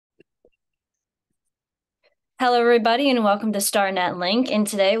Hello, everybody, and welcome to StarNet Link. And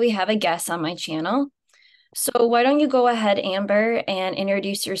today we have a guest on my channel. So, why don't you go ahead, Amber, and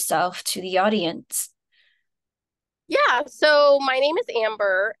introduce yourself to the audience? Yeah, so my name is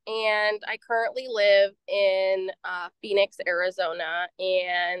Amber, and I currently live in Phoenix, Arizona,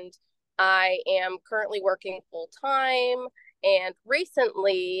 and I am currently working full time. And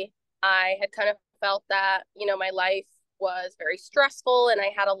recently, I had kind of felt that, my life was very stressful, and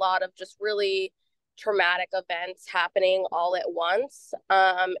I had a lot of just really traumatic events happening all at once.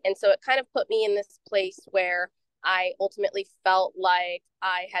 And so it kind of put me in this place where I ultimately felt like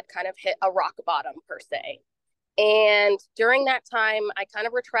I had kind of hit a rock bottom, per se. And during that time, I kind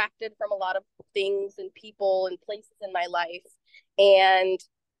of retracted from a lot of things and people and places in my life. And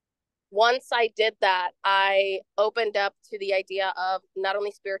once I did that, I opened up to the idea of not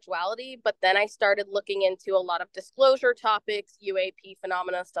only spirituality, but then I started looking into a lot of disclosure topics, UAP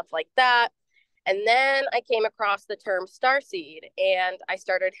phenomena, stuff like that. And then I came across the term starseed, and I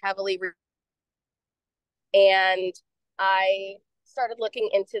started and I started looking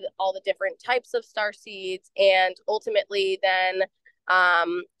into all the different types of star seeds, and ultimately then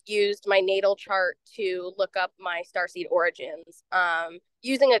used my natal chart to look up my starseed origins,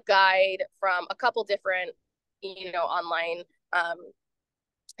 using a guide from a couple different, online um,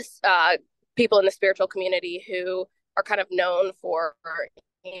 uh, people in the spiritual community who are kind of known for,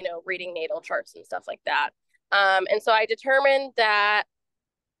 reading natal charts and stuff like that. And so I determined that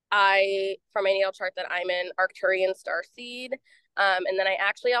from a natal chart, that I'm an Arcturian starseed. And then I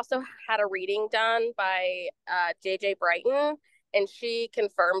actually also had a reading done by JJ Brighton, and she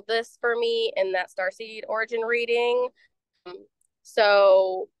confirmed this for me in that starseed origin reading. Um,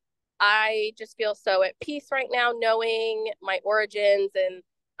 so I just feel so at peace right now, knowing my origins, and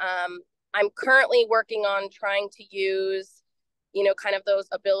I'm currently working on trying to use, kind of those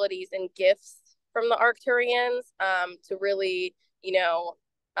abilities and gifts from the Arcturians to really,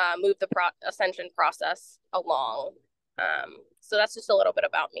 move the ascension process along. So that's just a little bit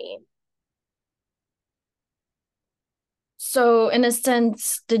about me. So, in a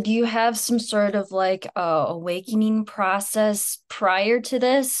sense, did you have some sort of like awakening process prior to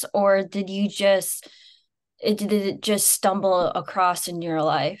this, or did it just stumble across in your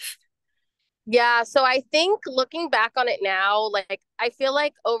life? Yeah, so I think looking back on it now, like I feel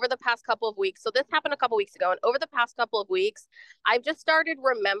like over the past couple of weeks, so this happened a couple of weeks ago, and over the past couple of weeks, I've just started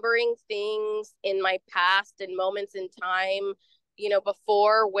remembering things in my past and moments in time,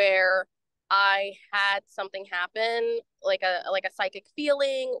 before, where I had something happen, like a psychic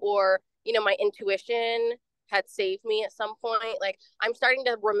feeling, or, my intuition had saved me at some point. Like I'm starting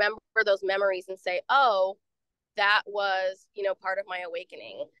to remember those memories and say, "Oh, that was, part of my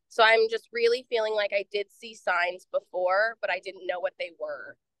awakening." So I'm just really feeling like I did see signs before, but I didn't know what they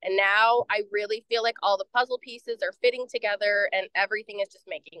were. And now I really feel like all the puzzle pieces are fitting together and everything is just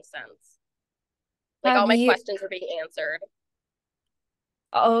making sense. Like all Have my you questions are being answered.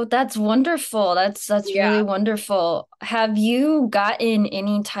 Oh, that's wonderful. That's really Yeah. wonderful. Have you gotten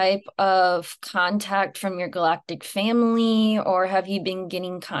any type of contact from your galactic family, or have you been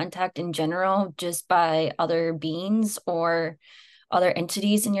getting contact in general just by other beings or other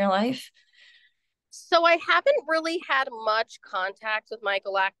entities in your life? So I haven't really had much contact with my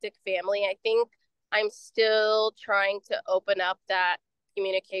galactic family. I think I'm still trying to open up that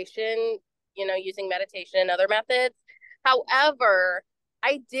communication, using meditation and other methods. However,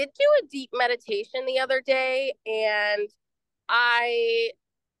 I did do a deep meditation the other day, and I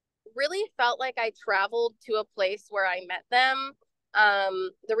really felt like I traveled to a place where I met them.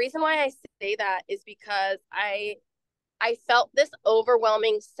 The reason why I say that is because I felt this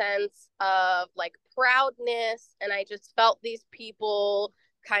overwhelming sense of like proudness, and I just felt these people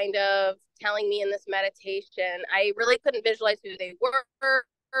kind of telling me in this meditation. I really couldn't visualize who they were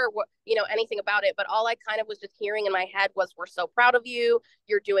or what, anything about it, but all I kind of was just hearing in my head was, "We're so proud of you.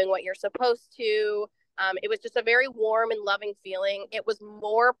 You're doing what you're supposed to." It was just a very warm and loving feeling. It was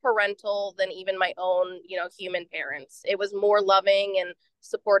more parental than even my own, human parents. It was more loving and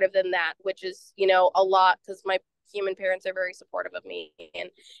supportive than that, which is, a lot, because my human parents are very supportive of me.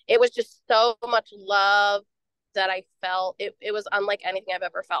 And it was just so much love that I felt. It was unlike anything I've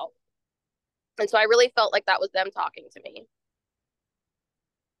ever felt. And so I really felt like that was them talking to me.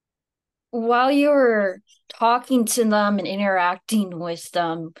 While you were talking to them and interacting with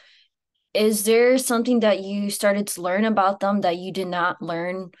them, is there something that you started to learn about them that you did not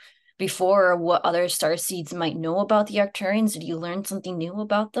learn before, or what other star seeds might know about the Arcturians? Did you learn something new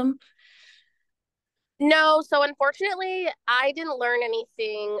about them? No, so unfortunately, I didn't learn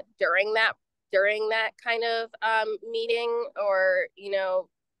anything during that kind of meeting, or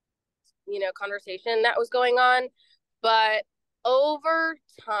conversation that was going on. But over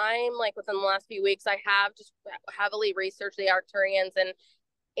time, like within the last few weeks, I have just heavily researched the Arcturians. And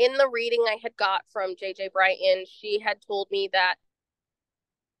in the reading I had got from JJ Brighton, she had told me that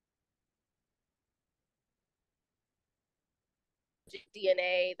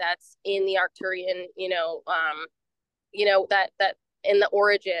DNA that's in the Arcturian, that in the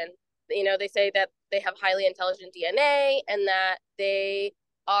origin, they say that they have highly intelligent DNA and that they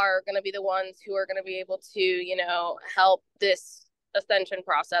are going to be the ones who are going to be able to, help this ascension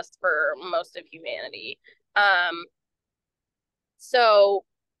process for most of humanity. Um, so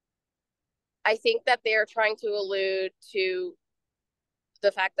I think that they're trying to allude to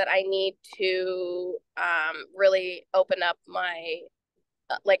the fact that I need to really open up my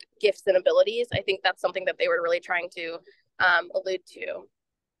like gifts and abilities. I think that's something that they were really trying to allude to.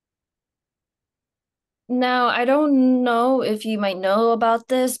 Now, I don't know if you might know about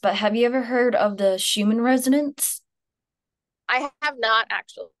this, but have you ever heard of the Schumann resonance? I have not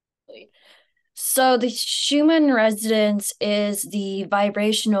actually. So the Schumann resonance is the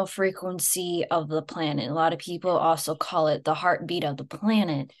vibrational frequency of the planet. A lot of people also call it the heartbeat of the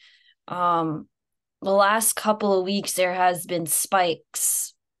planet. Um, the last couple of weeks, there has been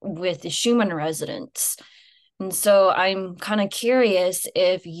spikes with the Schumann resonance. And so I'm kind of curious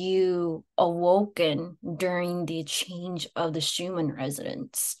if you awoken during the change of the Schumann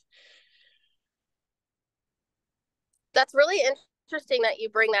resonance. That's really interesting that you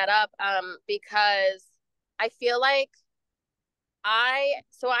bring that up because I feel like I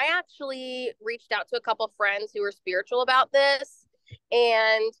actually reached out to a couple friends who were spiritual about this,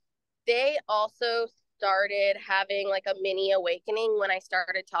 and they also started having like a mini awakening when I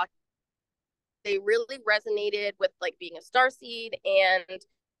started talking. They really resonated with like being a star seed, and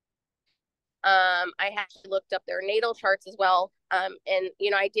I actually looked up their natal charts as well. And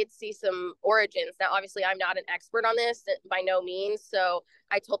I did see some origins. Now, obviously, I'm not an expert on this by no means, so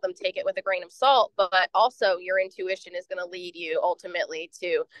I told them take it with a grain of salt. But also, your intuition is going to lead you ultimately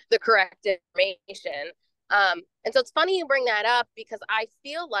to the correct information. And so it's funny you bring that up because I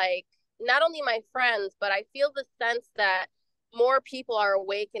feel like not only my friends, but I feel the sense that more people are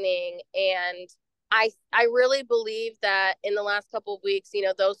awakening, and I really believe that in the last couple of weeks,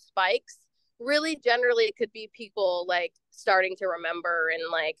 those spikes really generally could be people like starting to remember. And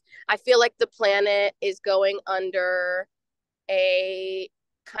like I feel like the planet is going under a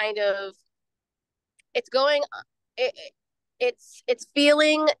kind of it's going it, it's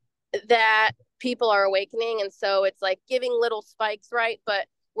feeling that people are awakening, and so it's like giving little spikes, right? But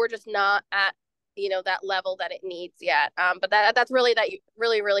we're just not at that level that it needs yet. But that's really that you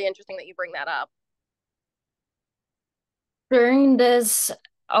really really interesting that you bring that up. During this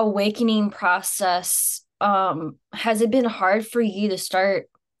awakening process, has it been hard for you to start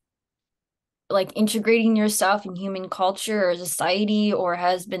like integrating yourself in human culture or society, or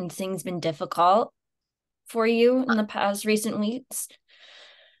has been things been difficult for you in the past recent weeks?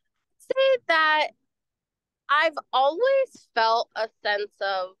 Say that I've always felt a sense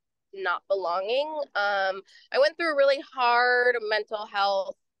of not belonging. I went through a really hard mental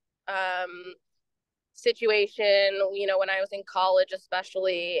health um, situation, when I was in college,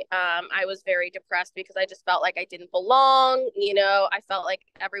 especially. I was very depressed because I just felt like I didn't belong. I felt like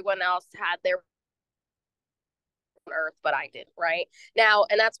everyone else had their earth, but I didn't, right? Now,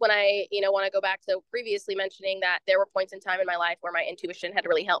 and that's when I, want to go back to previously mentioning that there were points in time in my life where my intuition had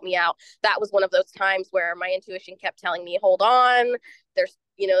really helped me out. That was one of those times where my intuition kept telling me, hold on, there's,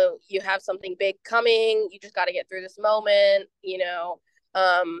 you have something big coming. You just got to get through this moment.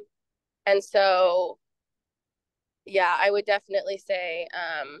 And so, yeah, I would definitely say,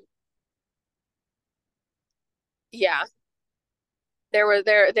 yeah, there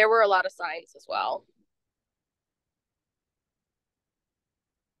were a lot of signs as well.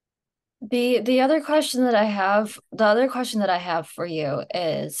 The other question that I have for you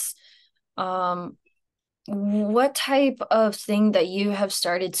is, um, what type of thing that you have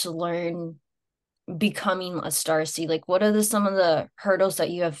started to learn becoming a starseed? Like, what are some of the hurdles that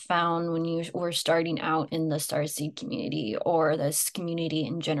you have found when you were starting out in the starseed community or this community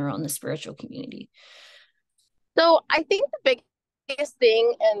in general, in the spiritual community? So I think the biggest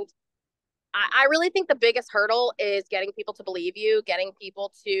thing, and I really think the biggest hurdle is getting people to believe you, getting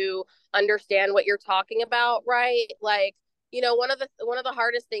people to understand what you're talking about, right? Like, one of the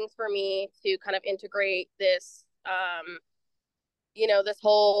hardest things for me to kind of integrate this this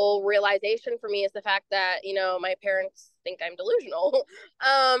whole realization for me is the fact that, my parents think I'm delusional.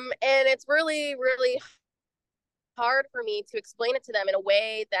 And it's really, really hard for me to explain it to them in a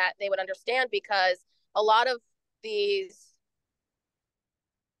way that they would understand because a lot of these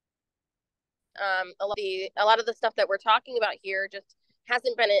A lot of the stuff that we're talking about here just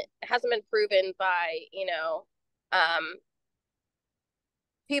hasn't been proven by um,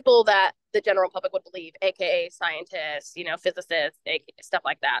 people that the general public would believe, aka scientists, physicists, stuff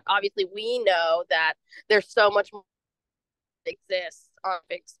like that. Obviously, we know that there's so much more that exists on a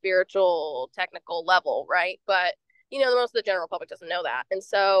big spiritual, technical level, right? But most of the general public doesn't know that, and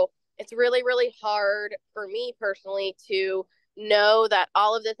so it's really, really hard for me personally to know that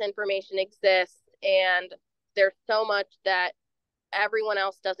all of this information exists, and there's so much that everyone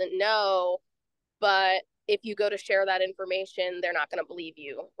else doesn't know, but if you go to share that information, they're not going to believe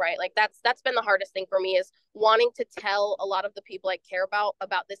you, right? Like that's been the hardest thing for me, is wanting to tell a lot of the people I care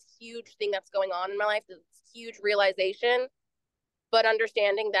about this huge thing that's going on in my life, this huge realization, but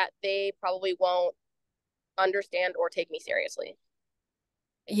understanding that they probably won't understand or take me seriously.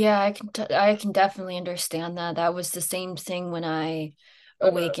 Yeah, I can definitely understand that. That was the same thing when I Uh-huh.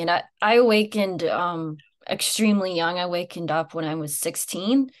 awakened. I awakened extremely young. I awakened up when I was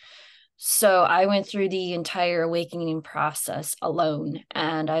 16. So I went through the entire awakening process alone,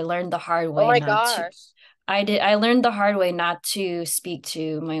 and I learned the hard Oh way my not to. gosh. I learned the hard way not to speak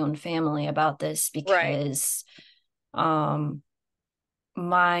to my own family about this Right. because um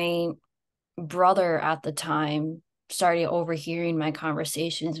my brother at the time started overhearing my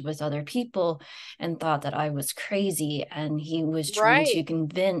conversations with other people and thought that I was crazy. And he was trying to Right.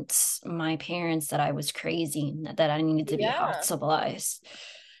 convince my parents that I was crazy and that I needed to be Yeah. hospitalized.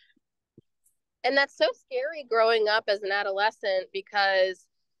 And that's so scary growing up as an adolescent, because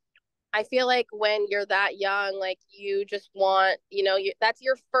I feel like when you're that young, like you just want, that's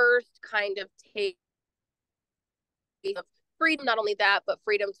your first kind of taste of freedom. Not only that, but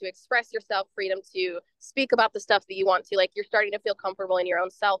freedom to express yourself, freedom to speak about the stuff that you want to. Like you're starting to feel comfortable in your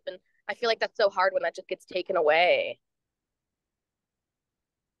own self. And I feel like that's so hard when that just gets taken away.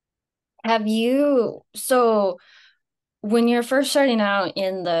 Have you, so when you're first starting out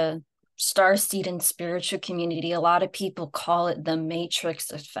in the starseed and spiritual community, a lot of people call it the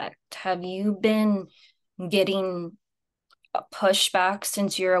matrix effect. Have you been getting a pushback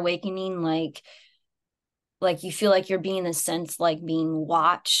since your awakening, like you feel like you're being, in a sense, like being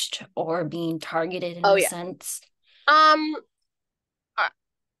watched or being targeted in Oh a yeah. sense? Um. uh,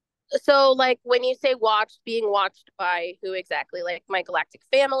 So like when you say watched, being watched by who exactly? Like my galactic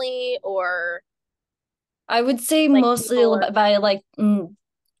family, or I would say like mostly people? by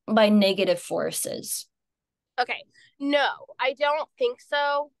by negative forces. Okay. No, I don't think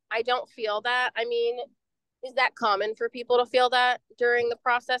so. I don't feel that. I mean, is that common for people to feel that during the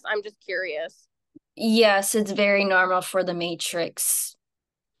process? I'm just curious. Yes, it's very normal for the matrix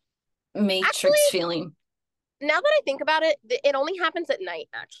Actually, feeling. now that I think about it, it only happens at night,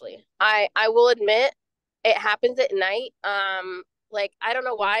 actually. I will admit it happens at night. Like I don't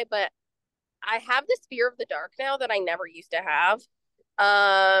know why, but I have this fear of the dark now that I never used to have.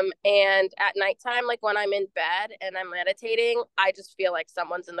 And at nighttime, like when I'm in bed and I'm meditating, I just feel like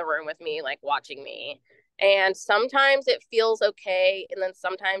someone's in the room with me, like watching me. And sometimes it feels okay, and then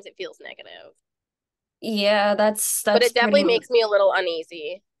sometimes it feels negative. Yeah, But that's it pretty definitely makes me a little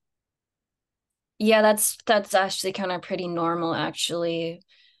uneasy. yeah, that's actually kind of pretty normal actually.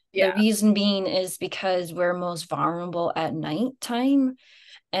 The Yeah. reason being is because we're most vulnerable at nighttime.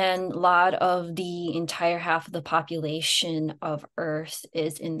 And a lot of the entire half of the population of Earth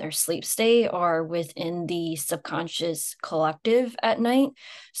is in their sleep state or within the subconscious collective at night.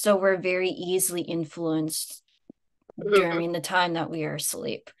 So we're very easily influenced Mhm. during the time that we are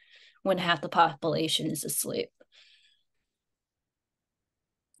asleep, when half the population is asleep.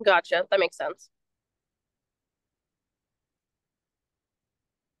 Gotcha. That makes sense.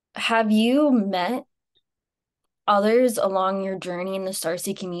 Have you met others along your journey in the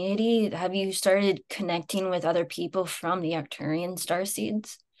Starseed community? Have you started connecting with other people from the Arcturian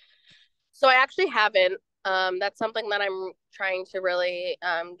Starseeds? So I actually haven't. That's something that I'm trying to really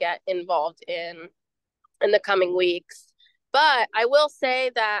get involved in the coming weeks. But I will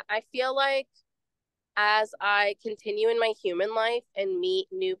say that I feel like as I continue in my human life and meet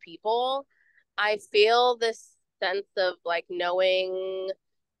new people, I feel this sense of like knowing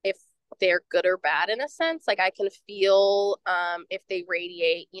if they're good or bad in a sense. Like I can feel if they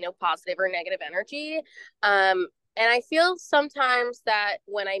radiate, positive or negative energy. And I feel sometimes that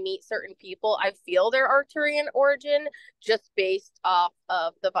when I meet certain people, I feel their Arcturian origin just based off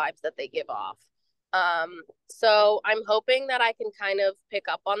of the vibes that they give off. So I'm hoping that I can kind of pick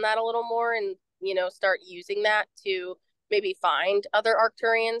up on that a little more, and start using that to maybe find other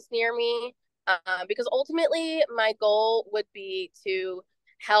Arcturians near me. Because ultimately, my goal would be to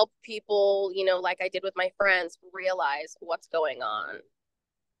help people, like I did with my friends, realize what's going on.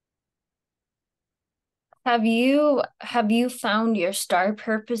 Have you found your star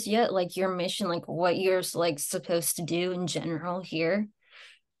purpose yet? Like your mission, like what you're like supposed to do in general here?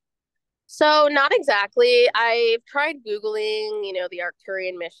 So not exactly. I've tried Googling, the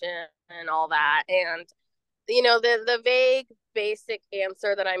Arcturian mission and all that. And, the vague basic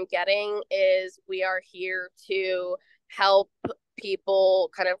answer that I'm getting is we are here to help people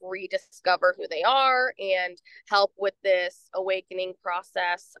kind of rediscover who they are and help with this awakening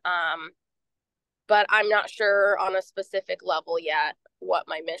process. But I'm not sure on a specific level yet what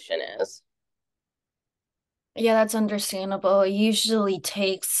my mission is. Yeah, that's understandable. It usually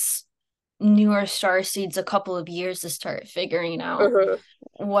takes newer star seeds a couple of years to start figuring out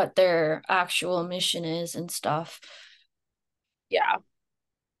Mm-hmm. what their actual mission is and stuff. Yeah.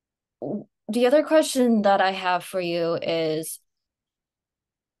 The other question that I have for you is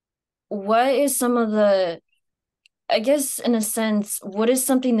what is some of the, I guess, in a sense, what is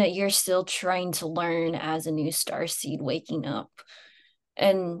something that you're still trying to learn as a new star seed waking up?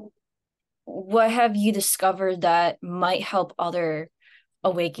 And what have you discovered that might help other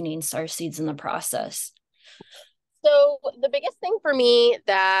awakening star seeds in the process? So the biggest thing for me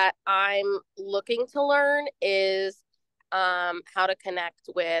that I'm looking to learn is how to connect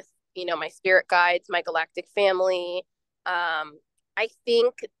with, my spirit guides, my galactic family. I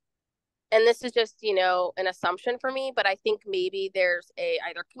think, and this is just, an assumption for me, but I think maybe there's a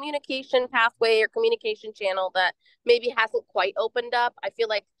either communication pathway or communication channel that maybe hasn't quite opened up. I feel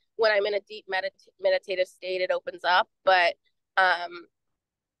like when I'm in a deep meditative state, it opens up, but um,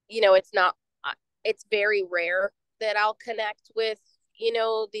 it's not, it's very rare that I'll connect with,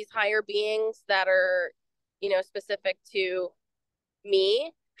 these higher beings that are, specific to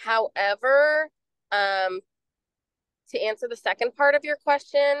me. However, um, to answer the second part of your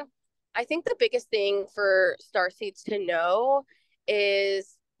question, I think the biggest thing for starseeds to know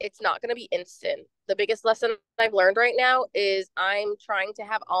is it's not going to be instant. The biggest lesson I've learned right now is I'm trying to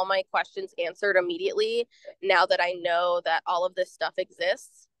have all my questions answered immediately now that I know that all of this stuff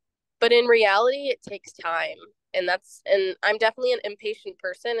exists. But in reality, it takes time. And I'm definitely an impatient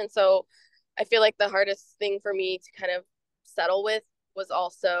person. And so I feel like the hardest thing for me to kind of settle with was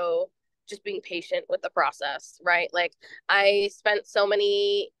also just being patient with the process, right? Like I spent so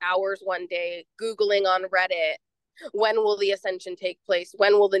many hours one day Googling on Reddit, when will the ascension take place?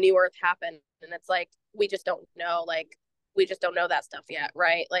 When will the new earth happen? And it's like, we just don't know. Like, we just don't know that stuff yet,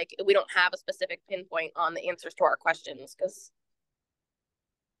 right? Like, we don't have a specific pinpoint on the answers to our questions because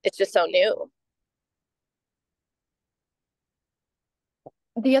it's just so new.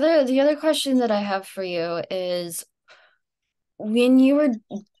 The other question that I have for you is when you were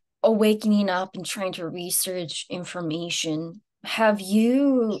awakening up and trying to research information, have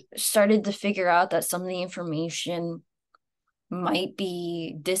you started to figure out that some of the information might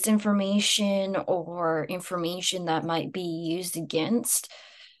be disinformation or information that might be used against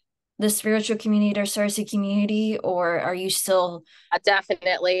the spiritual community or Sarsi community, or are you still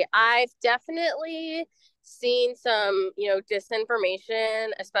Definitely. I've definitely seen some, disinformation,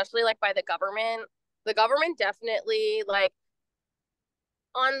 especially like by the government. The government definitely like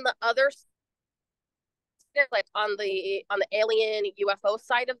on the other like on the alien UFO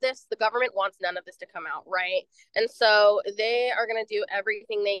side of this, the government wants none of this to come out, right? And so they are going to do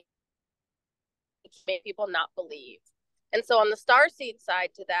everything they make people not believe. And so on the starseed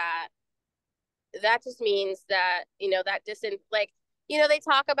side to that, that just means that that like they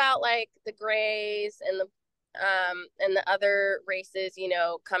talk about like the grays and the other races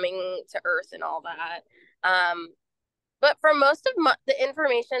coming to earth and all that, but for most of the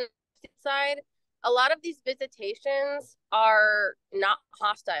information side, a lot of these visitations are not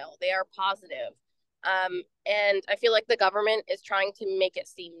hostile, they are positive. And I feel like the government is trying to make it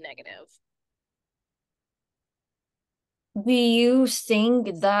seem negative. do you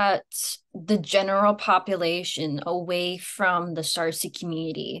think that the general population away from the Sarsi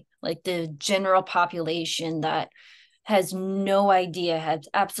community, like the general population that has no idea, has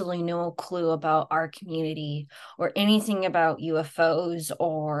absolutely no clue about our community or anything about UFOs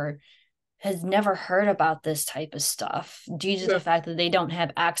or has never heard about this type of stuff due to the fact that they don't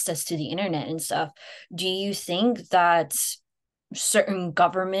have access to the internet and stuff, do you think that certain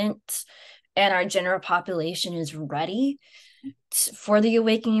governments and our general population is ready for the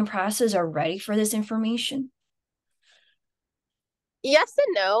awakening process, are ready for this information? Yes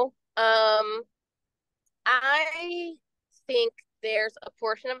and no. I think there's a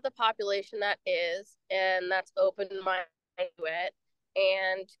portion of the population that is, and that's open minded to it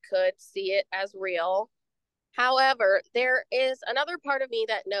and could see it as real. However, there is another part of me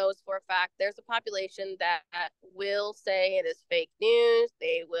that knows for a fact there's a population that will say it is fake news.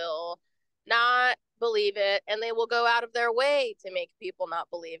 They will not believe it, and they will go out of their way to make people not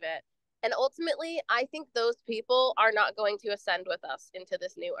believe it. And ultimately, I think those people are not going to ascend with us into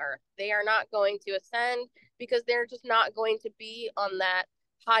this new earth. They are not going to ascend because they're just not going to be on that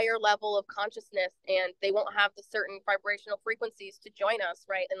higher level of consciousness, and they won't have the certain vibrational frequencies to join us,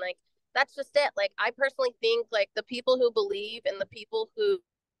 right? And like that's just it. Like I personally think like the people who believe and the people who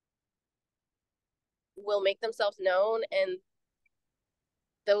will make themselves known, and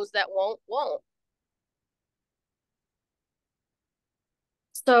those that won't.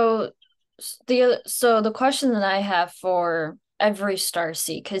 So the question that I have for every star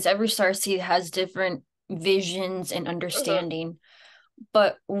seed, because every star seed has different visions and Mm-hmm. understanding,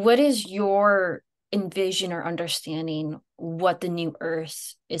 but what is your envision or understanding what the new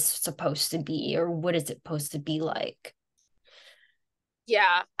earth is supposed to be, or what is it supposed to be like?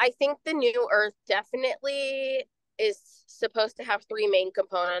 Yeah, I think the new earth definitely is supposed to have three main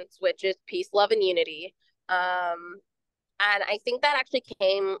components, which is peace, love, and unity. And I think that actually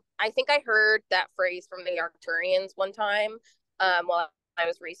came, I think I heard that phrase from the Arcturians one time while I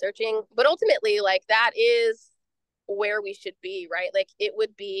was researching. But ultimately, like, that is where we should be, right? Like, it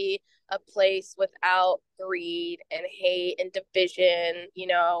would be a place without greed and hate and division.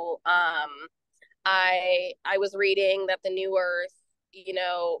 I was reading that the new earth,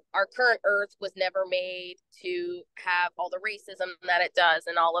 our current earth was never made to have all the racism that it does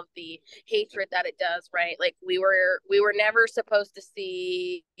and all of the hatred that it does, right? Like we were never supposed to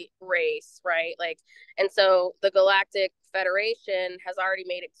see race, right? Like, and so the Galactic Federation has already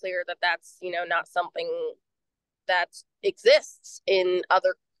made it clear that that's, not something that exists in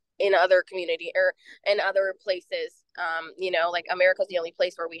other community or in other places. Like America's the only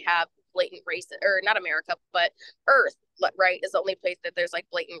place where we have blatant racism, or not America, but Earth, right, is the only place that there's like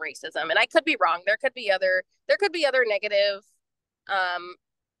blatant racism. And I could be wrong. There could be other negative um,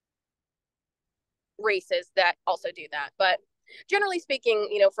 races that also do that. But generally speaking,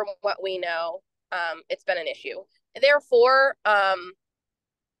 from what we know, it's been an issue. Therefore, I'm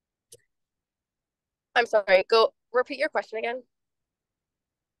sorry. Go repeat your question again.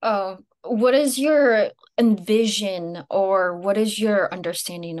 Oh, what is your envision or what is your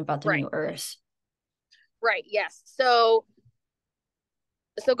understanding about the Right. new earth? Right. Yes. So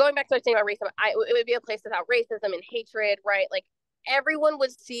going back to what I was saying about racism, it would be a place without racism and hatred, right? Like everyone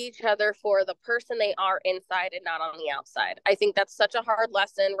would see each other for the person they are inside and not on the outside. I think that's such a hard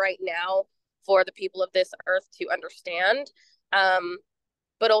lesson right now for the people of this earth to understand. Um,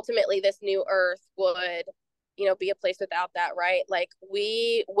 but ultimately this new earth would, be a place without that, right? Like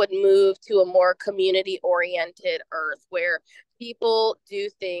we would move to a more community oriented earth where people do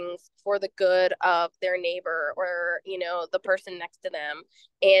things for the good of their neighbor or, the person next to them,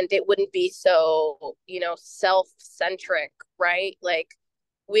 and it wouldn't be so, self-centric, right? Like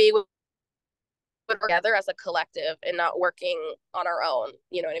we would work together as a collective and not working on our own,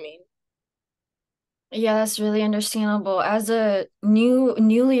 you know what I mean? Yeah, that's really understandable. As a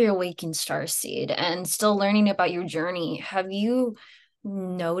newly awakened starseed and still learning about your journey, have you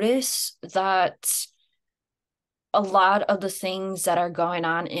noticed that a lot of the things that are going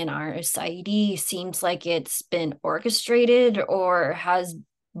on in our society seems like it's been orchestrated, or has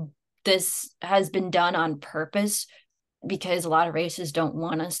been done on purpose because a lot of races don't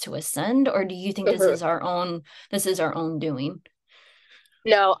want us to ascend, or do you think Mm-hmm. this is our own doing?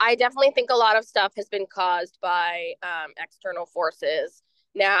 No, I definitely think a lot of stuff has been caused by external forces.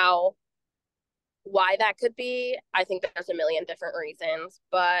 Now, why that could be, I think there's a million different reasons.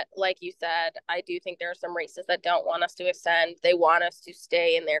 But like you said, I do think there are some races that don't want us to ascend. They want us to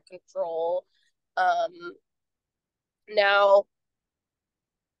stay in their control. Um, Now,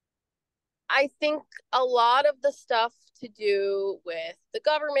 I think a lot of the stuff to do with the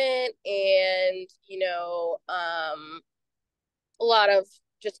government and, a lot of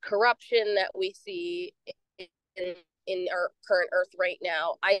just corruption that we see in in our current earth right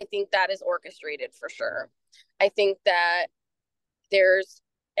now, I think that is orchestrated for sure. I think that there's,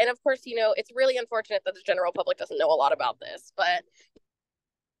 and of course, it's really unfortunate that the general public doesn't know a lot about this, but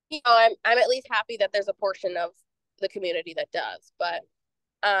I'm at least happy that there's a portion of the community that does. But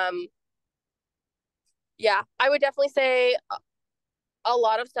um yeah, I would definitely say a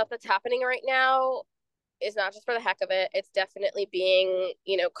lot of stuff that's happening right now is not just for the heck of it. It's definitely being,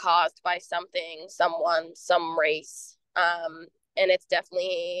 caused by something, someone, some race. And it's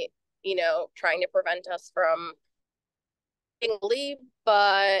definitely, trying to prevent us from being believed,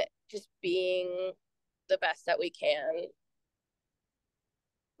 but just being the best that we can.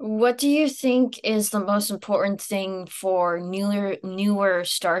 What do you think is the most important thing for newer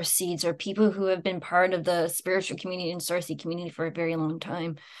star seeds or people who have been part of the spiritual community and starseed community for a very long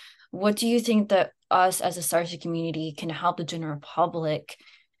time? what do you think that us as a Starseed community can help the general public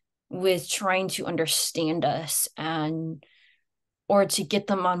with trying to understand us and or to get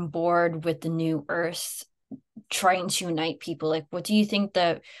them on board with the new earth, trying to unite people? Like, what do you think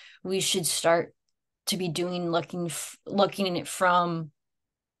that we should start to be doing, looking at it from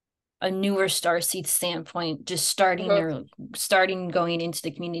a newer starseed standpoint, just Mhm. starting going into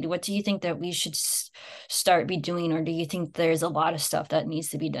the community? What do you think that we should start be doing, or do you think there's a lot of stuff that needs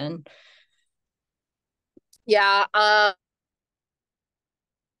to be done? Yeah, I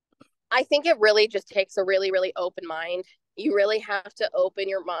think it really just takes a really, really open mind. You really have to open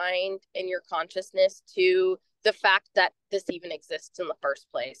your mind and your consciousness to the fact that this even exists in the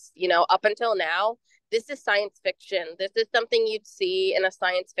first place. You know, up until now, this is science fiction. This is something you'd see in a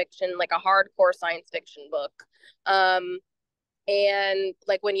science fiction, like a hardcore science fiction book. Um, and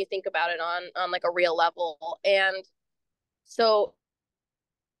like when you think about it on like a real level. And so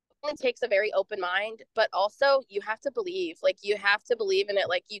it only takes a very open mind, but also you have to believe. Like you have to believe in it.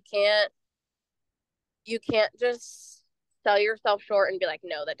 Like you can't just sell yourself short and be like,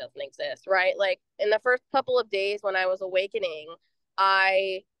 no, that doesn't exist, right? Like in the first couple of days when I was awakening,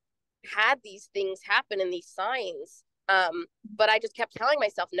 I had these things happen and these signs. But I just kept telling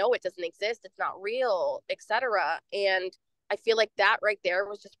myself, no, it doesn't exist, it's not real, etc. And I feel like that right there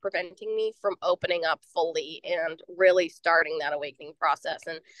was just preventing me from opening up fully and really starting that awakening process.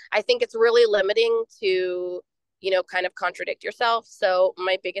 And I think it's really limiting to, kind of contradict yourself. So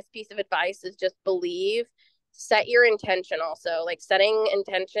my biggest piece of advice is just believe, set your intention also. Like setting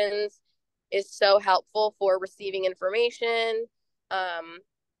intentions is so helpful for receiving information. Um,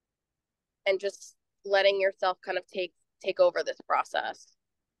 and just letting yourself kind of take over this process.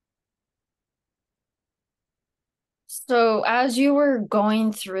 So, as you were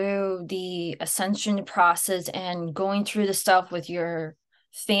going through the ascension process and going through the stuff with your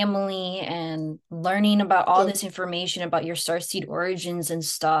family and learning about all this information about your starseed origins and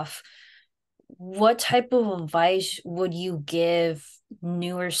stuff, what type of advice would you give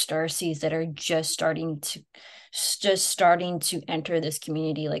newer starseeds that are just starting to enter this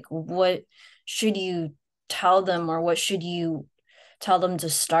community? Like, what should you tell them, or what should you tell them to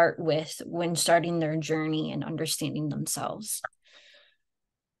start with when starting their journey and understanding themselves?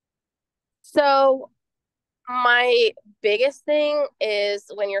 So my biggest thing is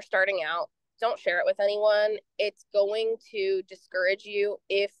when you're starting out, don't share it with anyone. It's going to discourage you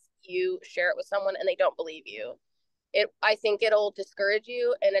if you share it with someone and they don't believe you. I think it'll discourage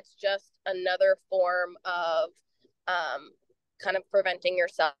you, and it's just another form of um, kind of preventing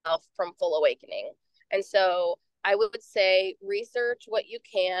yourself from full awakening. And so I would say research what you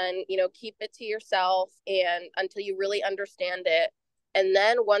can, keep it to yourself and until you really understand it. And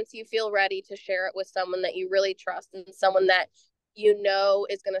then once you feel ready to share it with someone that you really trust and someone that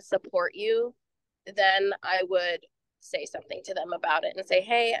is going to support you, then I would say something to them about it and say,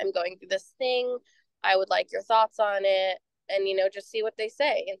 hey, I'm going through this thing. I would like your thoughts on it. And, just see what they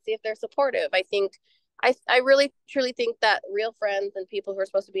say and see if they're supportive. I really truly think that real friends and people who are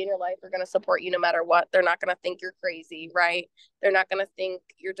supposed to be in your life are going to support you no matter what. They're not going to think you're crazy, right? They're not going to think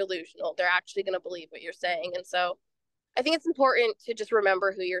you're delusional. They're actually going to believe what you're saying. And so I think it's important to just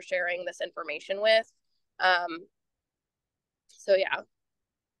remember who you're sharing this information with. Um, so yeah.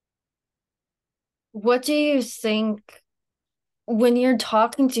 What do you think when you're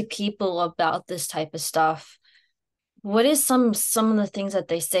talking to people about this type of stuff? What is some of the things that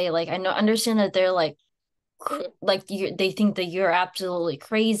they say? Like, I know understand that they're they think that you're absolutely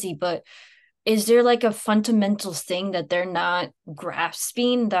crazy, but is there like a fundamental thing that they're not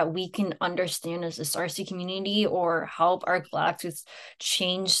grasping that we can understand as a SARC community or help our galactics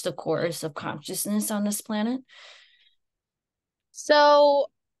change the course of consciousness on this planet? So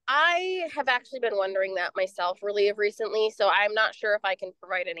I have actually been wondering that myself really recently. So I'm not sure if I can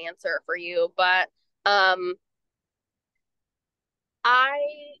provide an answer for you, but um, I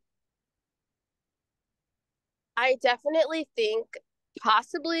I definitely think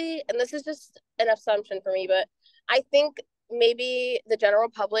possibly, and this is just an assumption for me, but I think maybe the general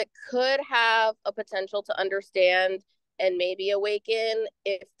public could have a potential to understand and maybe awaken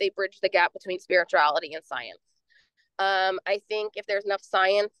if they bridge the gap between spirituality and science. I think if there's enough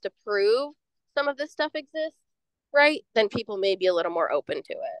science to prove some of this stuff exists, right, then people may be a little more open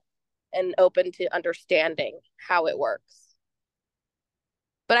to it and open to understanding how it works.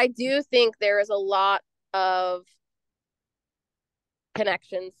 But I do think there is a lot of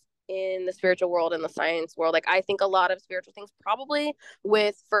connections in the spiritual world and the science world. Like I think a lot of spiritual things probably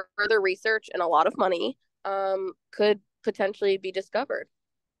with further research and a lot of money could potentially be discovered.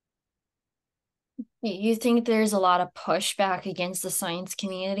 You think there's a lot of pushback against the science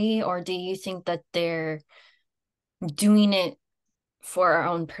community, or do you think that they're doing it for our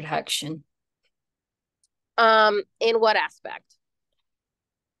own protection? In what aspect?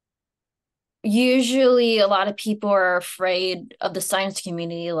 Usually, a lot of people are afraid of the science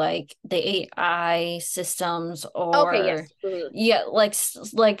community, like the AI systems, Okay, or yes. Mm-hmm. yeah,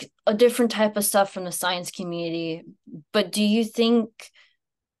 like a different type of stuff from the science community. But do you think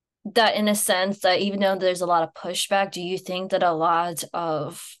that, in a sense, that even though there's a lot of pushback, do you think that a lot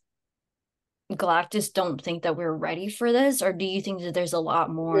of Galactus don't think that we're ready for this, or do you think that there's a lot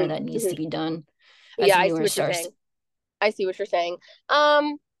more that needs Mm-hmm. to be done as Yeah, the I see newer what you're stars? saying. I see what you're saying.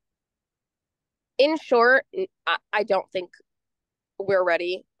 Um, in short, I don't think we're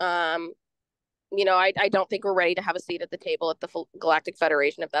ready. I don't think we're ready to have a seat at the table at the Galactic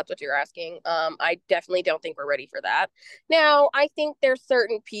Federation, if that's what you're asking. I definitely don't think we're ready for that. Now, I think there's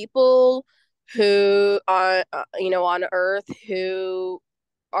certain people who are, on Earth who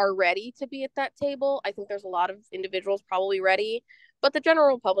are ready to be at that table. I think there's a lot of individuals probably ready, but the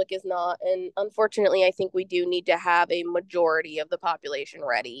general public is not. And unfortunately, I think we do need to have a majority of the population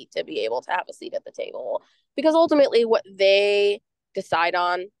ready to be able to have a seat at the table because ultimately, what they decide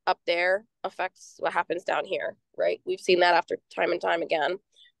on up there affects what happens down here, right? We've seen that after time and time again.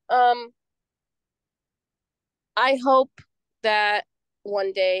 Um, I hope that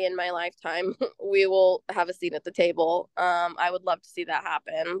one day in my lifetime we will have a seat at the table. I would love to see that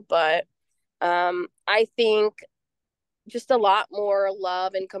happen, but I think just a lot more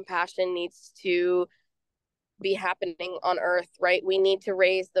love and compassion needs to be happening on Earth, right? We need to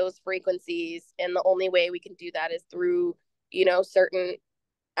raise those frequencies, and the only way we can do that is through, certain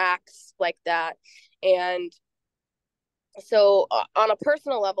acts like that. And so, on a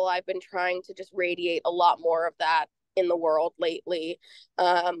personal level, I've been trying to just radiate a lot more of that in the world lately.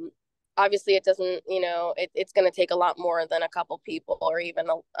 Um, Obviously, it doesn't, it's going to take a lot more than a couple people or even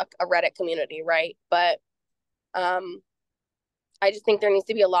a Reddit community, right? But um, I just think there needs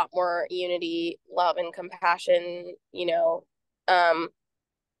to be a lot more unity, love, and compassion.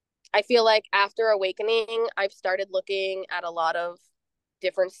 I feel like after awakening, I've started looking at a lot of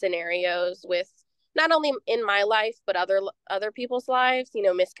different scenarios with not only in my life but other people's lives,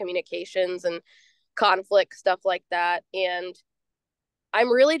 miscommunications and conflict stuff like that. And I'm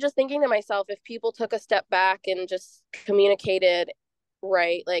really just thinking to myself, if people took a step back and just communicated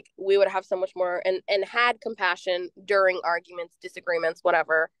right, like we would have so much more and had compassion during arguments, disagreements,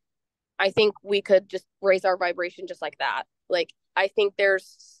 whatever. I think we could just raise our vibration just like that. Like I think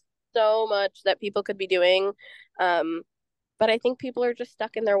there's so much that people could be doing. Um, but I think people are just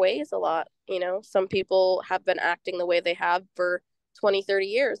stuck in their ways a lot. Some people have been acting the way they have for 20, 30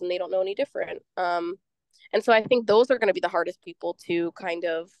 years and they don't know any different. And so I think those are going to be the hardest people to kind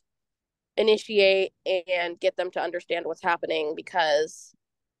of initiate and get them to understand what's happening because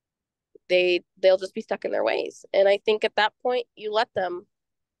they'll just be stuck in their ways. And I think at that point you let them.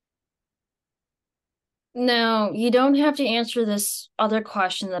 No, you don't have to answer this other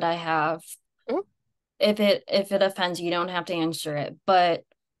question that I have. Mhm. If it offends you, you don't have to answer it. But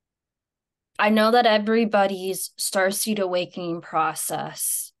I know that everybody's starseed awakening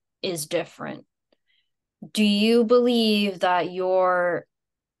process is different. Do you believe that your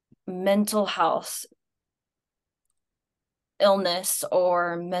mental health illness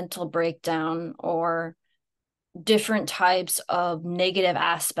or mental breakdown or different types of negative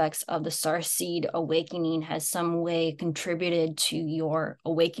aspects of the starseed awakening has some way contributed to your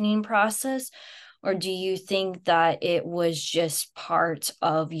awakening process? Or do you think that it was just part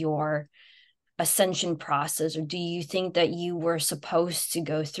of your ascension process? Or do you think that you were supposed to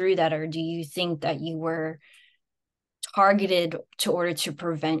go through that? Or do you think that you were targeted to order to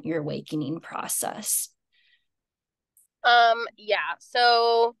prevent your awakening process? Yeah.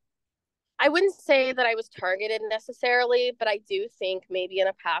 So I wouldn't say that I was targeted necessarily, but I do think maybe in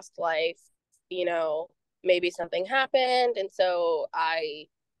a past life, you know, maybe something happened. And so I,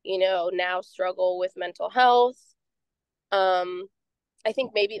 now struggle with mental health. Um, I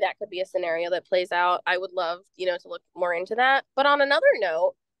think maybe that could be a scenario that plays out. I would love, to look more into that. But on another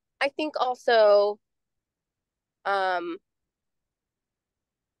note, I think also, um,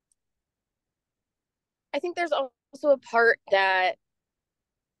 I think there's also a part that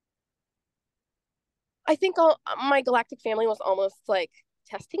I think my galactic family was almost like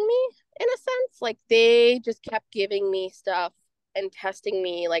testing me in a sense. Like they just kept giving me stuff and testing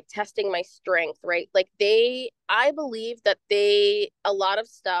me, like testing my strength, right? I believe that a lot of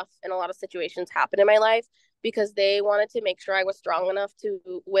stuff and a lot of situations happened in my life because they wanted to make sure I was strong enough to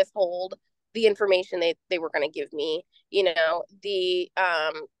withhold the information they were going to give me.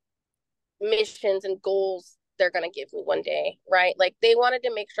 missions and goals they're going to give me one day, right? Like they wanted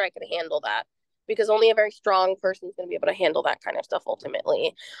to make sure I could handle that because only a very strong person is going to be able to handle that kind of stuff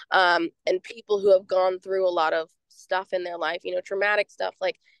ultimately. And people who have gone through a lot of stuff in their life, traumatic stuff,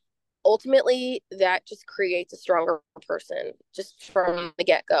 like ultimately that just creates a stronger person just from the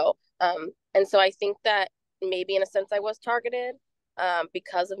get-go. And so I think that maybe in a sense I was targeted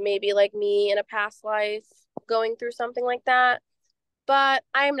because of maybe like me in a past life going through something like that, but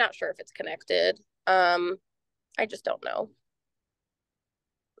I'm not sure if it's connected. I just don't know.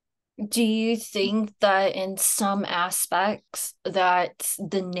 Do you think that in some aspects that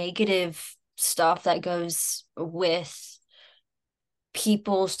the negative stuff that goes with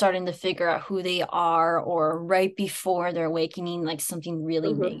people starting to figure out who they are or right before their awakening, like something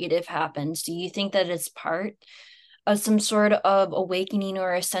really Mm-hmm. negative happens, do you think that it's part of some sort of awakening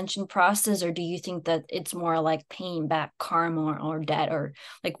or ascension process, or do you think that it's more like paying back karma or debt, or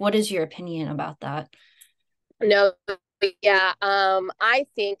like what is your opinion about that? No, yeah. I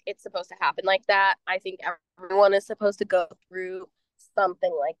think it's supposed to happen like that. I think everyone is supposed to go through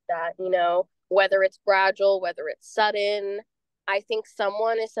something like that, whether it's gradual, whether it's sudden. I think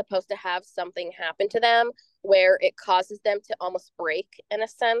someone is supposed to have something happen to them where it causes them to almost break in a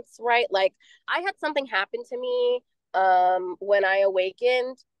sense, right? Like I had something happen to me when I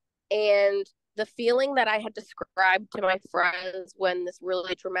awakened, and the feeling that I had described to my friends when this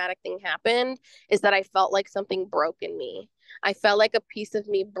really traumatic thing happened is that I felt like something broke in me. I felt like a piece of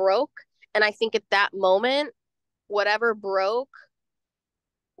me broke. And I think at that moment, whatever broke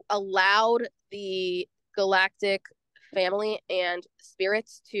allowed the galactic family and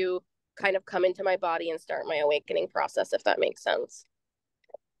spirits to kind of come into my body and start my awakening process, if that makes sense.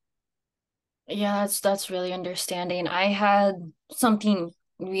 Yeah, that's really understanding. I had something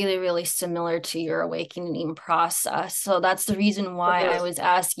really, really similar to your awakening process. So that's the reason why I Mm-hmm. was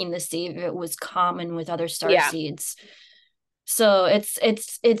asking to see if it was common with other star Yeah. seeds. So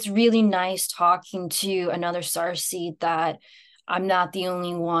it's really nice talking to another star seed that I'm not the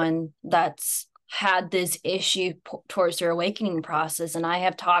only one that's had this issue towards their awakening process. And I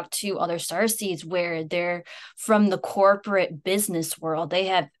have talked to other star seeds where they're from the corporate business world. They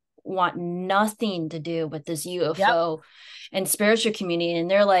have want nothing to do with this Yep. UFO and spiritual community. And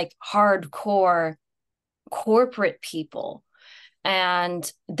they're like hardcore corporate people,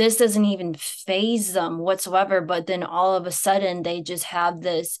 and this doesn't even phase them whatsoever, but then all of a sudden they just have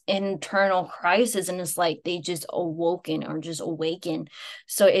this internal crisis, and it's like they just awoken or just awaken.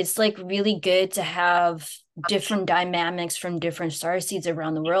 So it's like really good to have different dynamics from different star seeds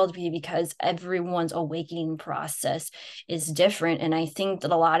around the world, because everyone's awakening process is different. And I think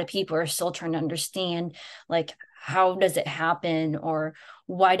that a lot of people are still trying to understand, like, how does it happen, or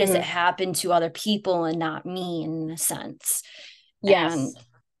why does it Mm-hmm. happen to other people and not me, in a sense. Yes. and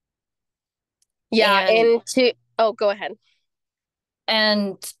Yeah. and Oh, go ahead.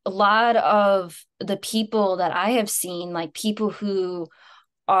 and a lot of the people that I have seen, like people who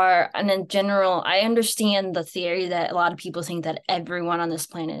are, and in general, I understand the theory that a lot of people think that everyone on this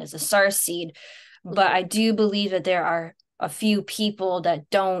planet is a star seed, but Mm-hmm. I do believe that there are a few people that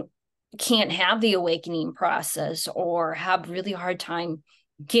can't have the awakening process, or have really hard time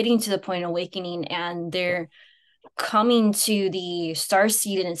getting to the point of awakening, and they're coming to the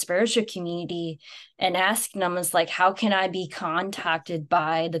starseed and spiritual community and asking them, is like, how can I be contacted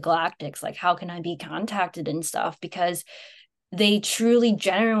by the galactics, like how can I be contacted and stuff, because they truly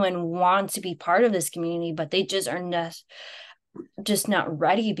genuinely want to be part of this community, but they just are just not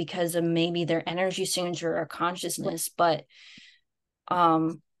ready because of maybe their energy signature or consciousness. But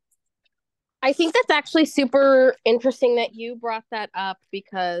um I think that's actually super interesting that you brought that up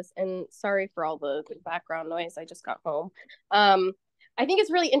because, and sorry for all the background noise, I just got home. Um, I think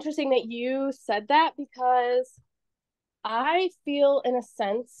it's really interesting that you said that because I feel, in a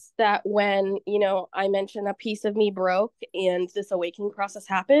sense, that when, I mentioned a piece of me broke and this awakening process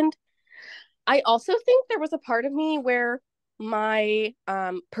happened, I also think there was a part of me where my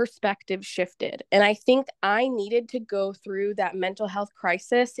perspective shifted. And I think I needed to go through that mental health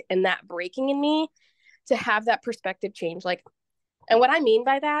crisis and that breaking in me to have that perspective change. Like, and what I mean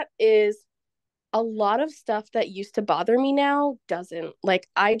by that is a lot of stuff that used to bother me now doesn't. Like,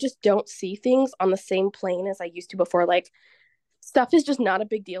 I just don't see things on the same plane as I used to before. Like, stuff is just not a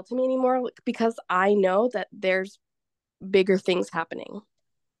big deal to me anymore because I know that there's bigger things happening.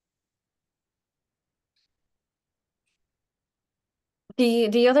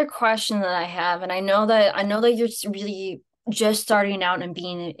 the other question that I have, and I know that you're really just starting out and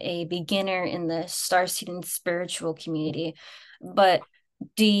being a beginner in the starseed and spiritual community, but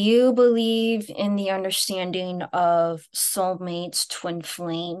Do you believe in the understanding of soulmates, twin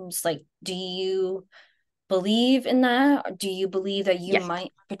flames? Like, do you believe in that? Do you believe that you Yes.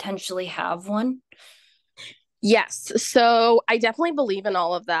 might potentially have one? Yes. So I definitely believe in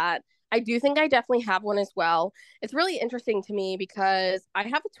all of that. I do think I definitely have one as well. It's really interesting to me because I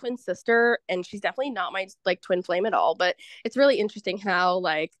have a twin sister and she's definitely not my like twin flame at all, but it's really interesting how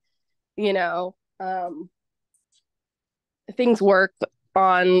like, you know, things work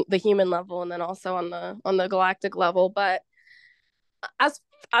on the human level and then also on the galactic level. But as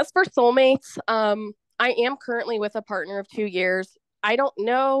as for soulmates, I am currently with a partner of 2 years. I don't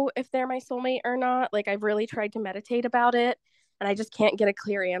know if they're my soulmate or not. Like I've really tried to meditate about it and I just can't get a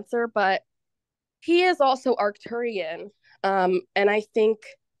clear answer. But he is also Arcturian. And I think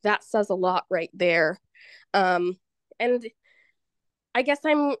that says a lot right there. And I guess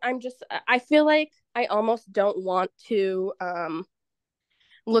I'm just I feel like I almost don't want to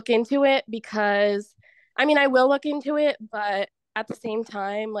look into it because I mean I will look into it, but at the same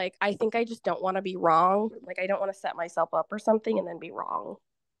time, like I think I just don't want to be wrong. Like I don't want to set myself up or something and then be wrong.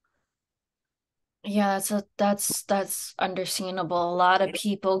 Yeah, that's understandable. A lot of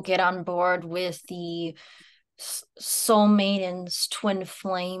people get on board with the soulmate and twin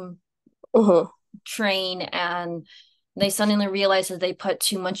flame Mm-hmm. train, and they suddenly realize that they put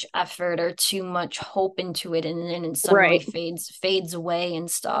too much effort or too much hope into it, and then it suddenly Right. fades away and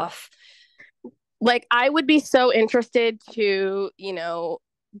stuff. Like I would be so interested to,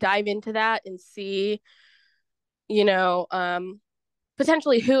 dive into that and see, you know,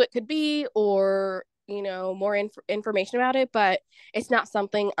 potentially who it could be or more information about it, but it's not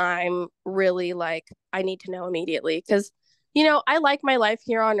something I'm really like I need to know immediately because I like my life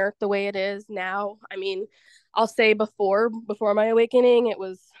here on earth the way it is now. I mean, I'll say before my awakening it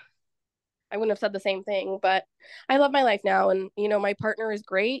was I wouldn't have said the same thing, but I love my life now, and my partner is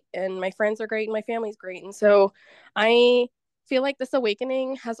great and my friends are great and my family's great, and so I feel like this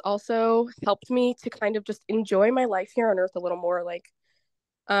awakening has also helped me to kind of just enjoy my life here on earth a little more. Like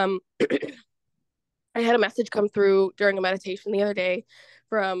um I had a message come through during a meditation the other day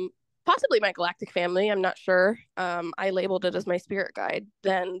from possibly my galactic family. I'm not sure. I labeled it as my spirit guide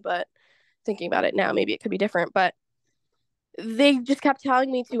then, but thinking about it now, maybe it could be different. But they just kept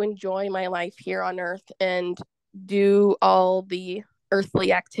telling me to enjoy my life here on Earth and do all the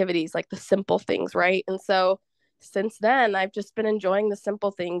earthly activities, like the simple things, right? And so since then, I've just been enjoying the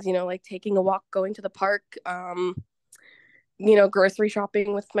simple things, like taking a walk, going to the park, grocery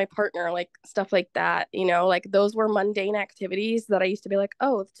shopping with my partner, like stuff like that. Like those were mundane activities that I used to be like,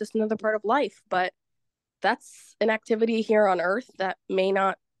 oh, it's just another part of life. But that's an activity here on earth that may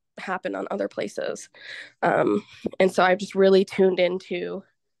not happen on other places. Um, and so I've just really tuned into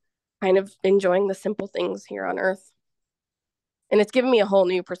kind of enjoying the simple things here on earth. And it's given me a whole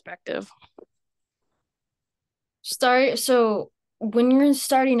new perspective. So when you're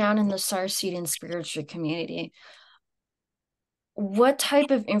starting out in the Starseed and spiritual community, what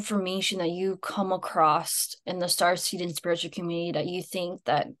type of information that you come across in the Starseed and spiritual community that you think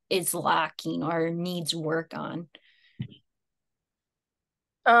that is lacking or needs work on?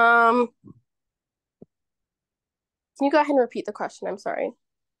 Um, can you go ahead and repeat the question? I'm sorry.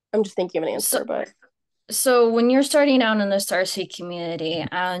 I'm just thinking of an So answer, but So when you're starting out in the Starseed community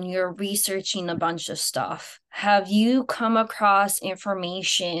and you're researching a bunch of stuff, have you come across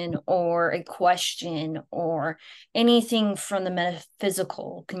information or a question or anything from the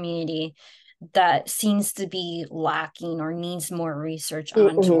metaphysical community that seems to be lacking or needs more research on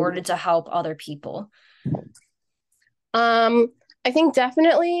in mm-hmm. order to help other people? um, I think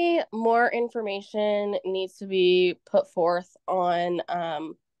definitely more information needs to be put forth on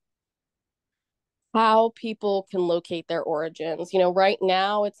how people can locate their origins. Right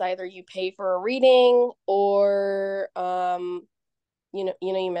now it's either you pay for a reading or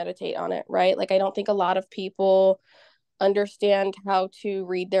you meditate on it, right? Like I don't think a lot of people understand how to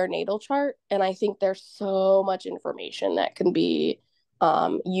read their natal chart, and I think there's so much information that can be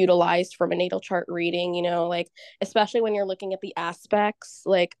utilized from a natal chart reading, like especially when you're looking at the aspects.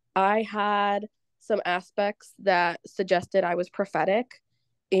 Like I had some aspects that suggested I was prophetic,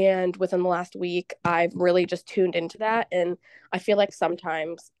 and within the last week I've really just tuned into that, and I feel like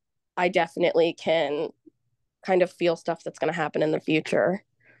sometimes I definitely can kind of feel stuff that's going to happen in the future.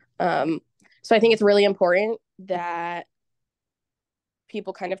 um, so I think it's really important that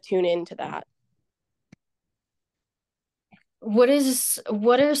people kind of tune into that. What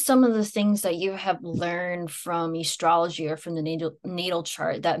are some of the things that you have learned from astrology or from the natal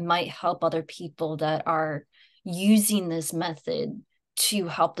chart that might help other people that are using this method to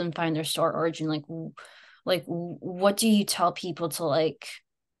help them find their star origin? Like, Like, what do you tell people to like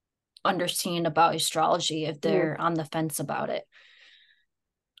understand about astrology if Mhm. they're on the fence about it?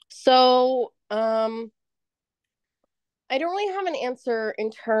 So, I don't really have an answer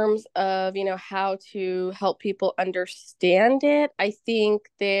in terms of, how to help people understand it. I think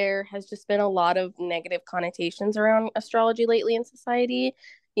there has just been a lot of negative connotations around astrology lately in society.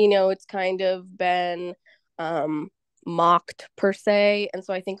 It's kind of been um, mocked per se. And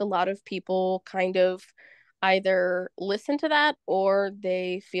so I think a lot of people kind of either listen to that or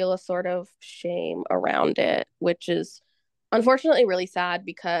they feel a sort of shame around it, which is unfortunately really sad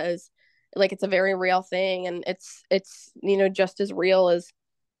because like it's a very real thing and it's just as real as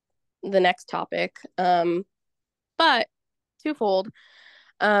the next topic. But twofold.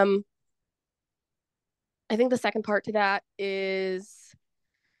 um I think the second part to that is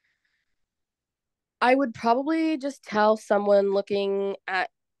I would probably just tell someone looking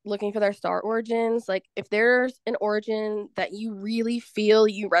for their star origins, like if there's an origin that you really feel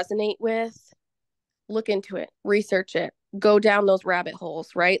you resonate with, look into it, research it, go down those rabbit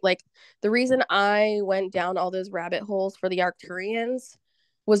holes, right? Like the reason I went down all those rabbit holes for the Arcturians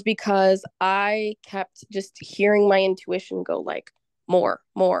was because I kept just hearing my intuition go like more,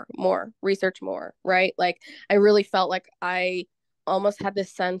 more, more, research more, right? Like I really felt like I almost had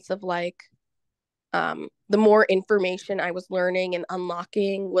this sense of like the more information I was learning and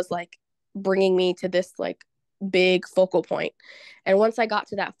unlocking was like bringing me to this like big focal point. And once I got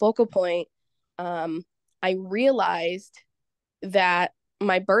to that focal point, um, I realized that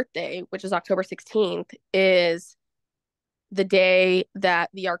my birthday, which is October 16th, is the day that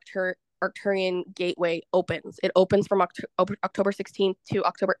the Arcturian Gateway opens. It opens from October 16th to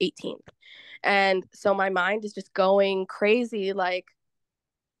October 18th. And so my mind is just going crazy like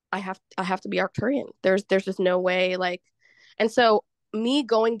I have to be Arcturian. There's just no way like, and so me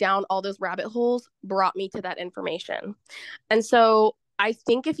going down all those rabbit holes brought me to that information. And so I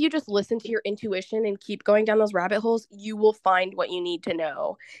think if you just listen to your intuition and keep going down those rabbit holes, you will find what you need to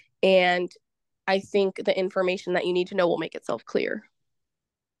know. And I think the information that you need to know will make itself clear.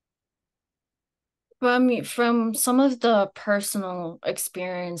 But I mean, from some of the personal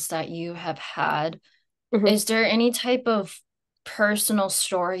experience that you have had, Mm-hmm. is there any type of personal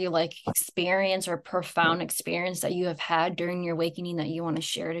story, like experience or profound experience that you have had during your awakening that you want to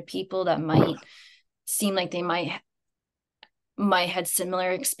share to people that might seem like they might had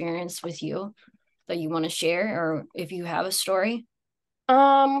similar experience with you that you want to share, or if you have a story?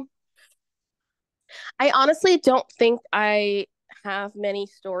 Um, I honestly don't think I have many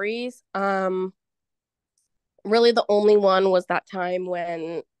stories. Really the only one was that time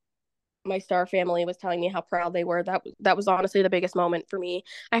when my star family was telling me how proud they were. That was honestly the biggest moment for me.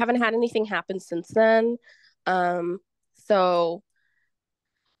 I haven't had anything happen since then. Um, so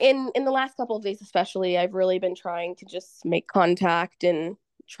in the last couple of days especially, I've really been trying to just make contact and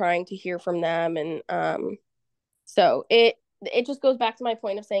trying to hear from them. And so it just goes back to my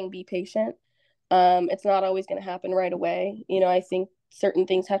point of saying be patient. It's not always going to happen right away. I think certain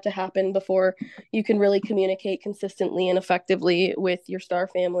things have to happen before you can really communicate consistently and effectively with your star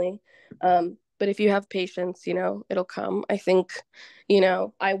family. But if you have patience, it'll come. I think,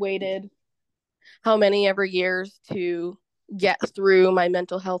 I waited how many ever years to get through my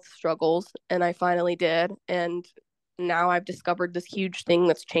mental health struggles, and I finally did. And now I've discovered this huge thing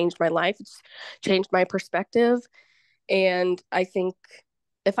that's changed my life. It's changed my perspective. And I think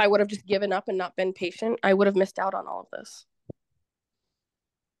if I would have just given up and not been patient, I would have missed out on all of this.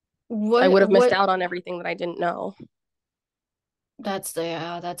 I would What have missed what out on everything that I didn't know.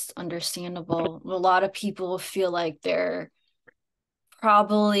 that's understandable. A lot of people feel like they're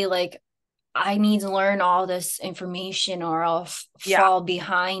probably like, I need to learn all this information or I'll Yeah. fall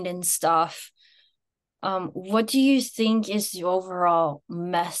behind and stuff. What do you think is the overall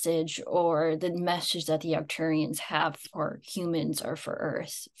message or the message that the Arcturians have for humans or for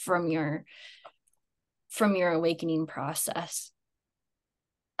Earth from your awakening process?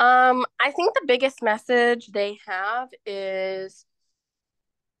 I think the biggest message they have is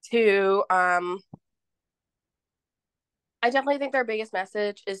to I definitely think their biggest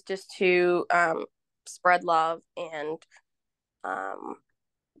message is just to spread love and um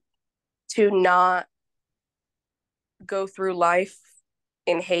to not go through life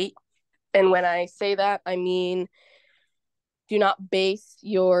in hate. And when I say that, I mean do not base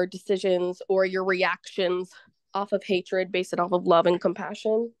your decisions or your reactions off of hatred, base it off of love and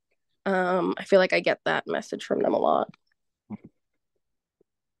compassion. I feel like I get that message from them a lot.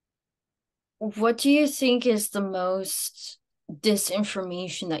 What do you think is the most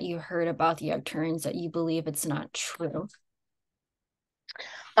disinformation that you heard about the Arcturians that you believe it's not true?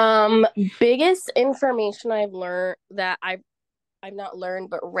 Um, Biggest information I've learned that I've not learned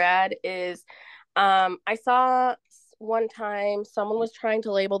but read is I saw one time someone was trying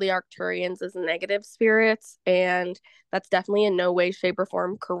to label the Arcturians as negative spirits, and that's definitely in no way, shape, or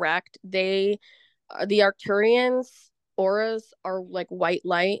form correct. The Arcturians auras are like white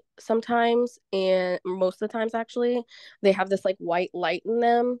light sometimes, and most of the times actually they have this like white light in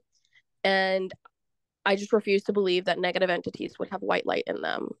them, and I just refuse to believe that negative entities would have white light in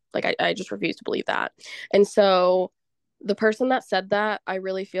them. Like I just refuse to believe that. And so the person that said that, I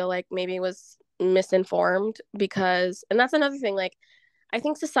really feel like maybe was misinformed, because and that's another thing, like I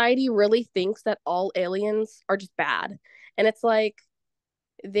think society really thinks that all aliens are just bad. And it's like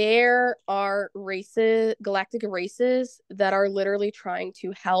there are races, galactic races that are literally trying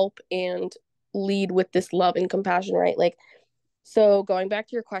to help and lead with this love and compassion, right? Like so going back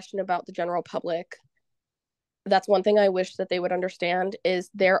to your question about the general public, that's one thing I wish that they would understand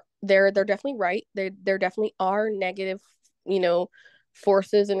is they're definitely right. There definitely are negative, you know,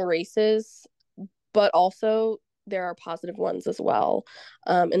 forces and races, but also there are positive ones as well.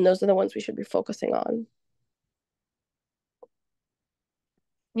 And those are the ones we should be focusing on.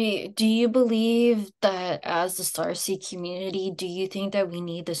 Do you believe that as the Starseed community, do you think that we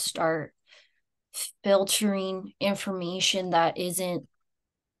need to start filtering information that isn't,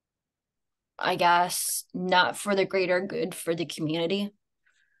 I guess, not for the greater good for the community?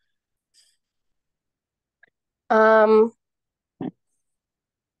 Um,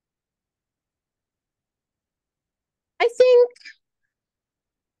 I think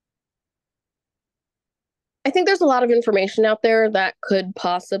I think there's a lot of information out there that could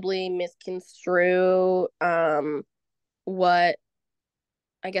possibly misconstrue what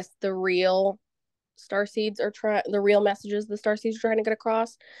I guess the real messages the star seeds are trying to get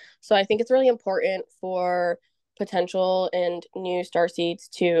across. So I think it's really important for potential and new star seeds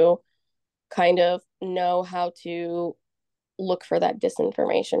to kind of know how to look for that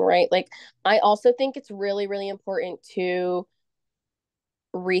disinformation, right? Like I also think it's really really important to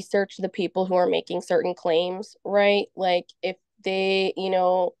research the people who are making certain claims, right? Like if they,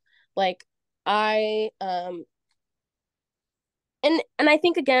 like I and I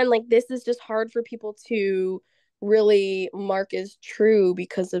think again, like this is just hard for people to really mark as true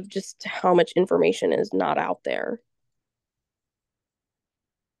because of just how much information is not out there.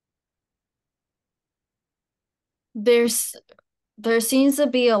 There's there seems to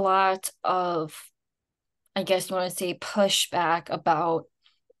be a lot of, I guess you want to say, pushback about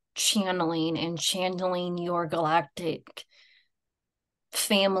channeling and channeling your galactic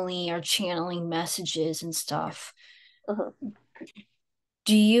family or channeling messages and stuff. Uh-huh.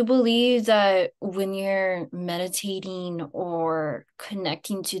 Do you believe that when you're meditating or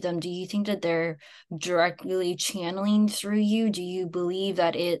connecting to them, do you think that they're directly channeling through you? Do you believe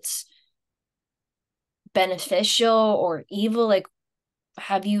that it's beneficial or evil? Like,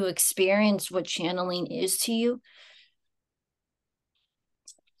 have you experienced what channeling is to you?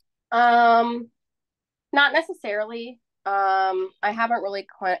 Um, Not necessarily. I haven't really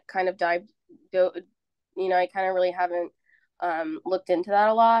kind of do, I kind of really haven't looked into that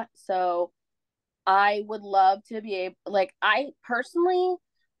a lot. So I would love to be able, like, I personally,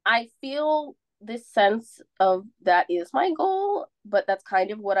 I feel this sense of that is my goal, but that's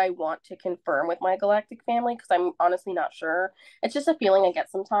kind of what I want to confirm with my galactic family because I'm honestly not sure. It's just a feeling I get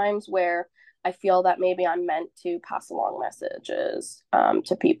sometimes where I feel that maybe I'm meant to pass along messages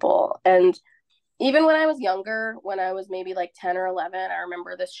to people. And even when I was younger, when I was maybe like 10 or 11, I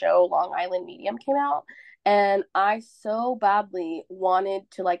remember this show, Long Island Medium, came out. And I so badly wanted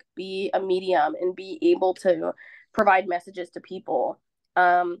to like be a medium and be able to provide messages to people.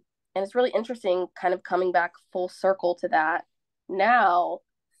 And it's really interesting kind of coming back full circle to that now,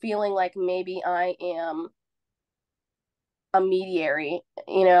 feeling like maybe I am a mediary,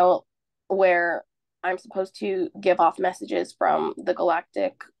 where I'm supposed to give off messages from the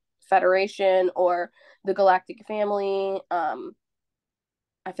Galactic Federation or the Galactic family.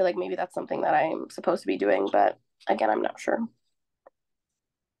 I feel like maybe that's something that I'm supposed to be doing, but again, I'm not sure.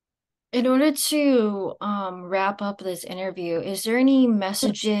 In order to wrap up this interview, is there any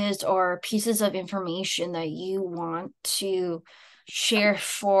messages or pieces of information that you want to share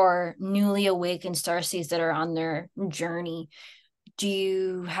for newly awakened starseeds that are on their journey? Do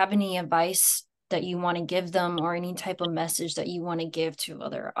you have any advice that you want to give them or any type of message that you want to give to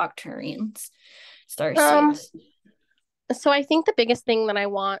other Octurians, Um, starseeds? so I think the biggest thing that I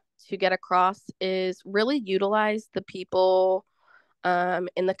want to get across is really utilize the people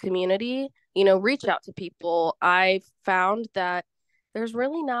in the community, reach out to people. I've found that there's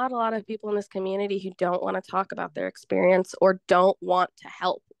really not a lot of people in this community who don't want to talk about their experience or don't want to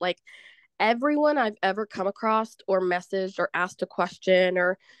help. Like everyone I've ever come across or messaged or asked a question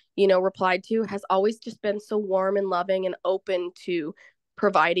or, replied to has always just been so warm and loving and open to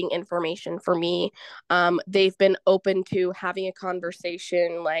providing information for me. They've been open to having a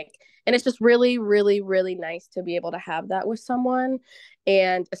conversation, and it's just really, really, really nice to be able to have that with someone.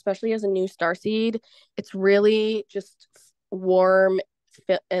 And especially as a new starseed, it's really just warm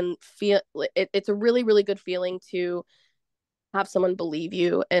and it's a really, really good feeling to have someone believe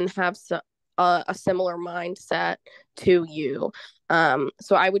you and have a similar mindset to you.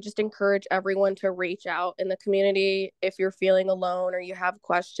 So I would just encourage everyone to reach out in the community if you're feeling alone or you have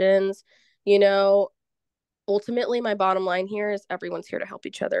questions. You know, ultimately, my bottom line here is everyone's here to help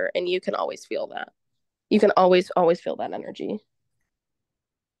each other, and you can always feel that. You can always feel that energy.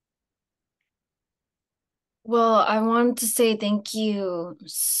 Well, I wanted to say thank you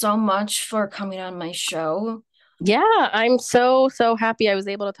so much for coming on my show. Yeah, I'm so happy I was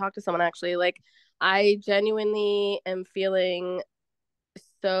able to talk to someone actually. Like, I genuinely am feeling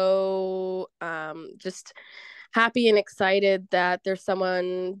so just happy and excited that there's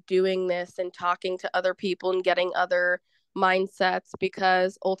someone doing this and talking to other people and getting other mindsets,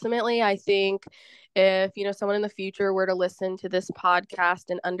 because ultimately I think if someone in the future were to listen to this podcast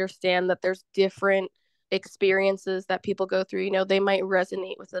and understand that there's different experiences that people go through, they might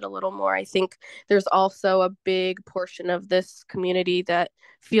resonate with it a little more. I think there's also a big portion of this community that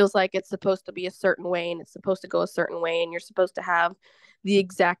feels like it's supposed to be a certain way and it's supposed to go a certain way and you're supposed to have the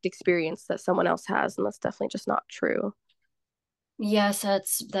exact experience that someone else has, and that's definitely just not true. Yes,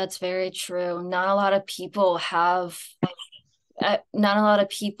 that's very true. Not a lot of people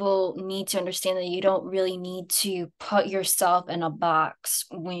need to understand that you don't really need to put yourself in a box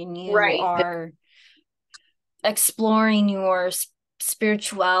when you Right. are exploring your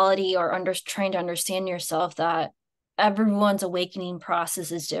spirituality or trying to understand yourself, that everyone's awakening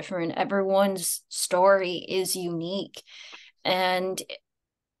process is different. Everyone's story is unique. And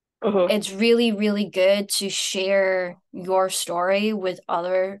Mm-hmm. it's really, really good to share your story with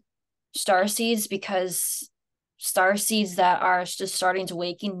other star seeds, because star seeds that are just starting to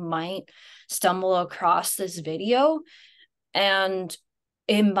awaken might stumble across this video, and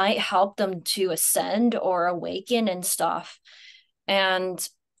it might help them to ascend or awaken and stuff. And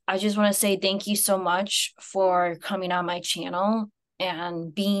I just want to say thank you so much for coming on my channel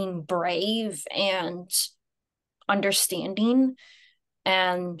and being brave and understanding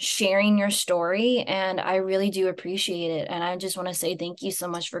and sharing your story. And I really do appreciate it. And I just want to say thank you so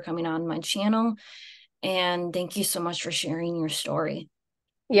much for coming on my channel. And thank you so much for sharing your story.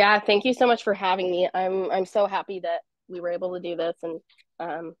 Yeah, thank you so much for having me. I'm so happy that we were able to do this, and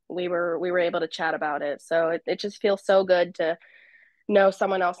we were able to chat about it. So it just feels so good to know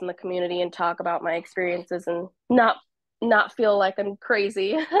someone else in the community and talk about my experiences and not feel like I'm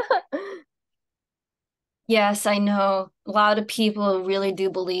crazy. Yes, I know a lot of people really do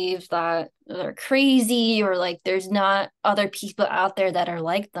believe that they're crazy, or like there's not other people out there that are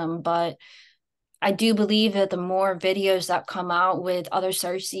like them. But I do believe that the more videos that come out with other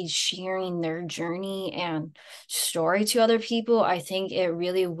Cersei's sharing their journey and story to other people, I think it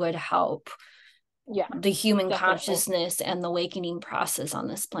really would help Yeah, the human definitely. consciousness and the awakening process on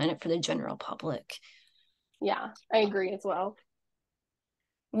this planet for the general public. Yeah, I agree as well.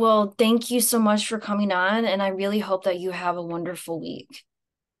 Well, thank you so much for coming on, and I really hope that you have a wonderful week.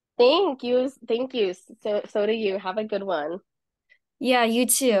 Thank you. Thank you. So do you. Have a good one. Yeah, you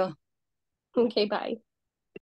too. Okay, bye.